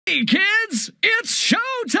Hey kids, it's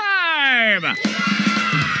showtime!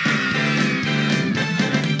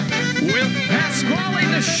 With Pasquale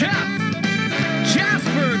the Chef,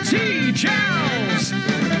 Jasper T. Giles,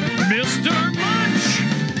 Mr. Munch,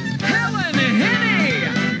 Helen Henney,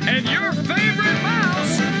 and your favorite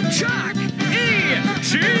mouse, Chuck E.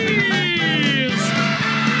 Cheese!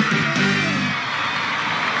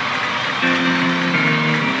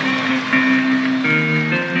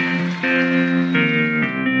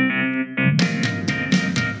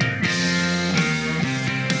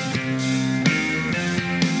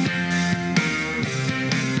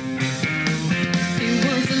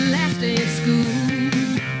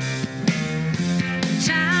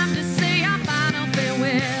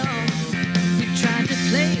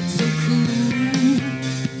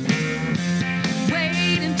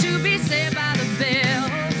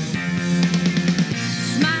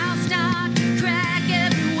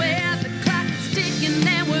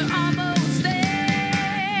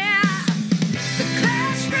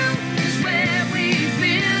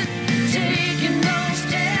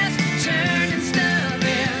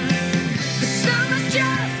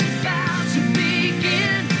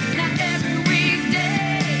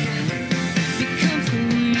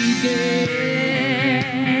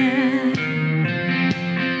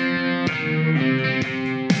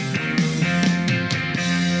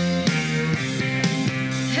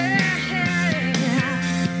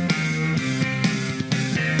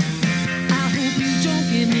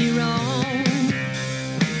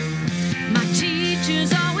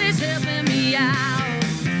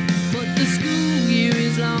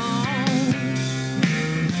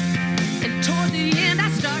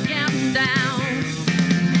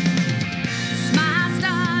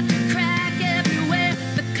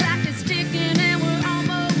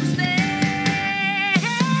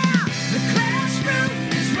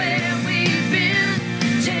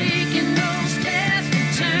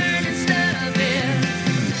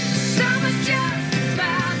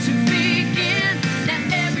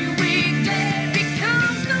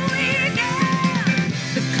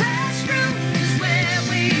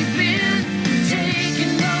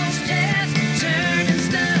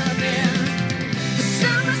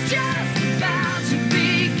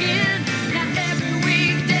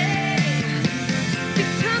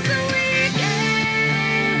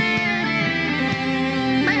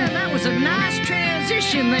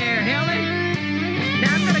 There, Helen.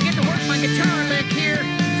 Now I'm gonna get to work my guitar lick here.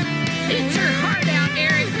 Eat your heart out,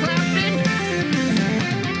 Eric Clapton.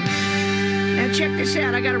 Now check this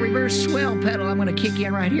out. I got a reverse swell pedal. I'm gonna kick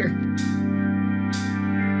in right here.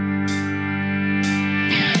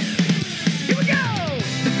 Here we go.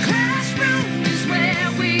 The classroom is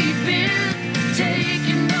where we've been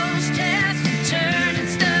taking those tests and turning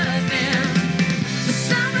stuff in. The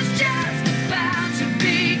summer's just about to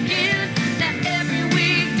begin.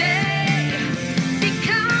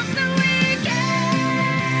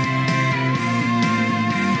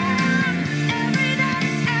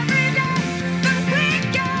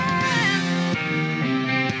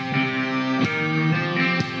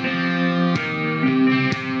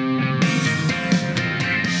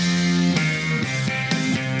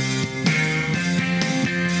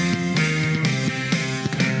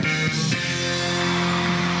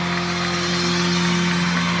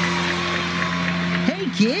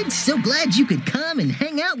 Kids, so glad you could come and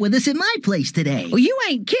hang out with us at my place today. Well, you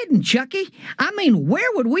ain't kidding, Chucky. I mean,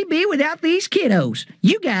 where would we be without these kiddos?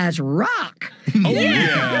 You guys rock. Oh,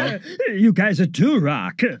 yeah. You guys are too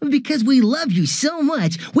rock. Because we love you so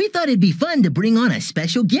much, we thought it'd be fun to bring on a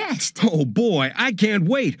special guest. Oh, boy, I can't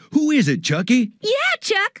wait. Who is it, Chucky? Yeah,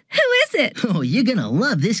 Chuck. Who is it? Oh, you're gonna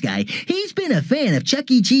love this guy. He's been a fan of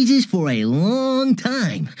Chuck E. Cheese's for a long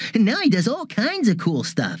time. And now he does all kinds of cool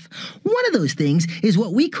stuff. One of those things is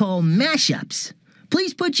what we call mashups.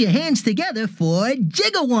 Please put your hands together for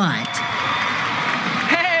Gigawatt.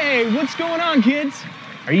 Hey, what's going on, kids?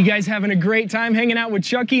 Are you guys having a great time hanging out with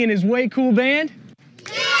Chucky and his way cool band?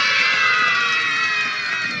 Yeah!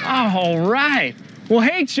 All right. Well,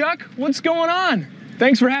 hey, Chuck, what's going on?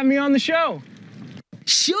 Thanks for having me on the show.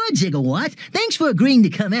 Sure, Gigawatt. Thanks for agreeing to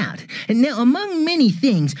come out. And now, among many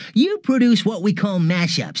things, you produce what we call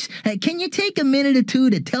mashups. Can you take a minute or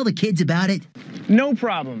two to tell the kids about it? No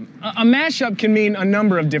problem. A mashup can mean a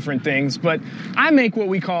number of different things, but I make what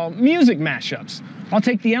we call music mashups. I'll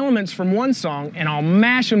take the elements from one song and I'll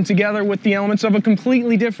mash them together with the elements of a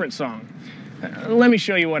completely different song. Let me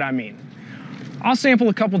show you what I mean. I'll sample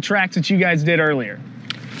a couple tracks that you guys did earlier.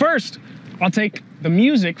 First, I'll take the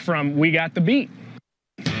music from We Got the Beat.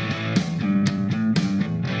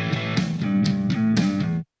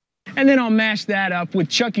 And then I'll mash that up with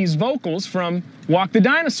Chucky's vocals from Walk the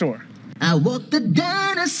Dinosaur. I walk the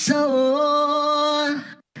dinosaur.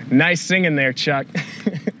 Nice singing there, Chuck.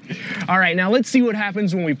 All right, now let's see what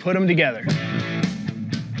happens when we put them together.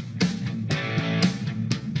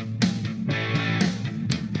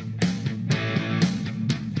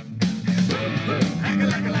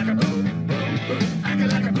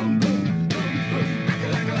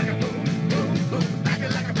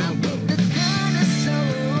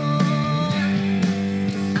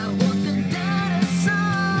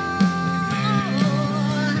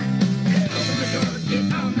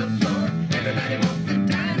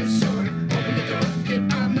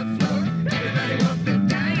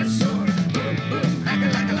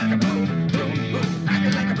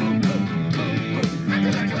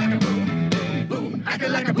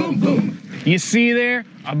 You see there?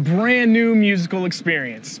 A brand new musical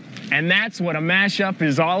experience. And that's what a mashup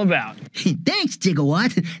is all about. Thanks,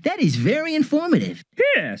 Gigawatt. That is very informative.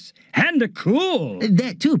 Yes, and cool.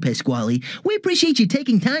 That too, Pasquale. We appreciate you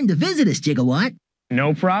taking time to visit us, Gigawatt.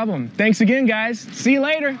 No problem. Thanks again, guys. See you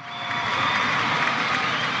later.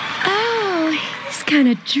 Oh, he's kind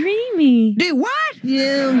of dreamy. Do what?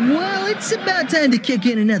 Yeah, well, it's about time to kick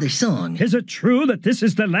in another song. Is it true that this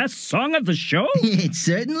is the last song of the show? It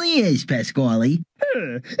certainly is, Pasquale.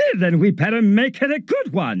 Then we better make it a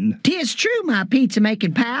good one. Tis true, my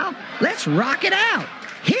pizza-making pal. Let's rock it out.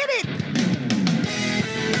 Hit it!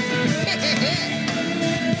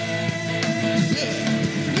 Yeah.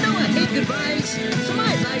 You know I hate goodbyes, so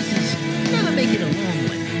my advice is never make it a long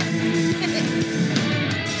one.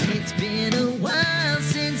 It's been a while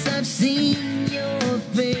since I've seen your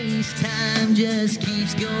face. Time just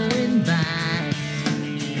keeps going by.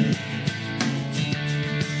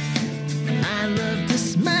 I love to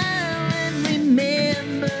smile and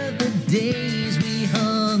remember the days we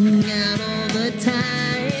hung out all the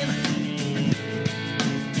time.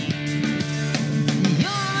 You're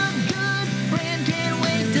a good friend, can't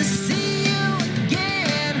wait to see you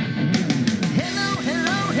again. Hello,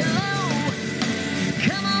 hello, hello.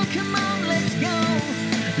 Come on, let's go.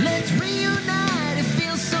 Let's reunite, it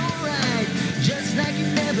feels so right. Just like you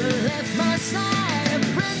never left my side. A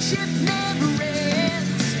friendship never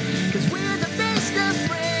ends, 'cause we're the best of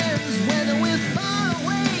friends. Whether we're far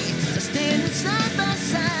away or standing side by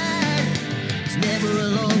side, it's never a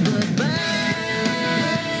long goodbye.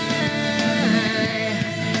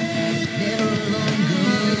 It's never a long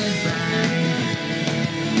goodbye.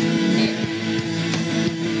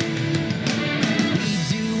 We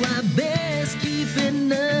do our best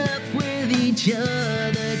keeping up with each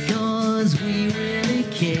other, 'cause we really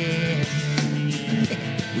care.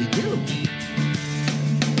 We do.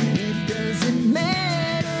 It doesn't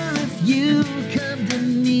matter if you come to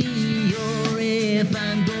me or if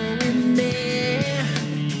I'm going there.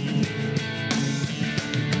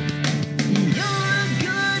 You're a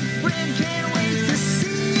good friend, can't wait to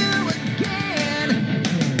see you again.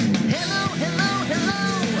 Hello, hello, hello.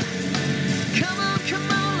 Come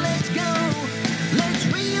on, let's go. Let's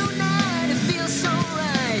reunite, it feels so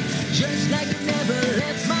right. Just like you never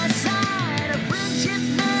left my side. A friendship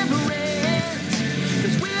never ends,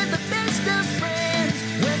 'cause we're the best of friends.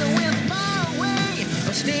 Whether we're far away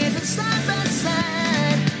or standing side by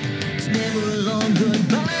side, it's never a long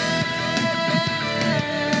goodbye.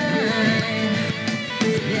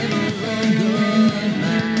 It's never a long goodbye.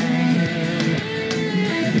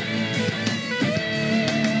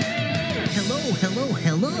 Hello, hello,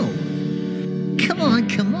 hello. Come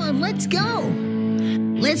on, let's go.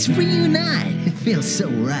 Let's reunite. It feels so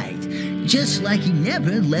right. Just like you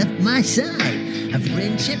never left my side. A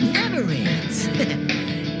friendship never ends.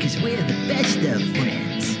 'Cause we're the best of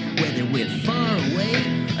friends. Whether we're far away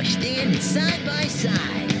or standing side by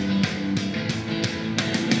side.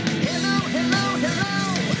 Hello, hello, hello.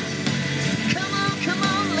 Come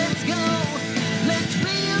on, let's go. Let's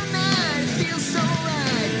reunite. It feels so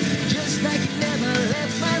right. Just like you never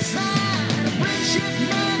left my side. A friendship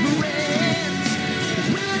never ends. 'Cause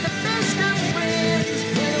we're the best of friends.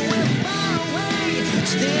 Whether we're far away or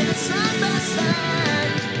standing side by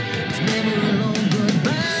side. It's never a long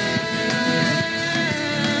goodbye.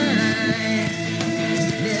 It's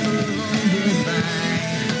never a long goodbye.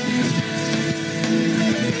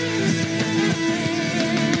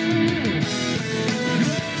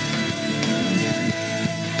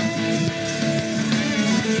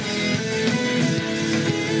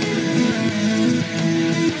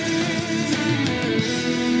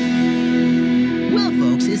 Well,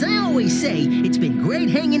 folks, as I always say, it's been great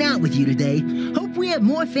hanging out with you today. Hope we have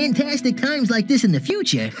more fantastic times like this in the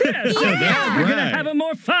future. Yes, we're gonna have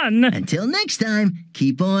more fun. Until next time,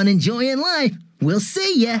 keep on enjoying life. We'll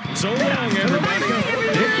see ya. So long, everybody.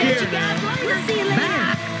 Take care. We'll see you later.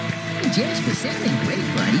 Bye. Just for sounding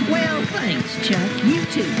great, buddy. Well, thanks, Chuck. You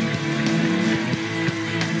too.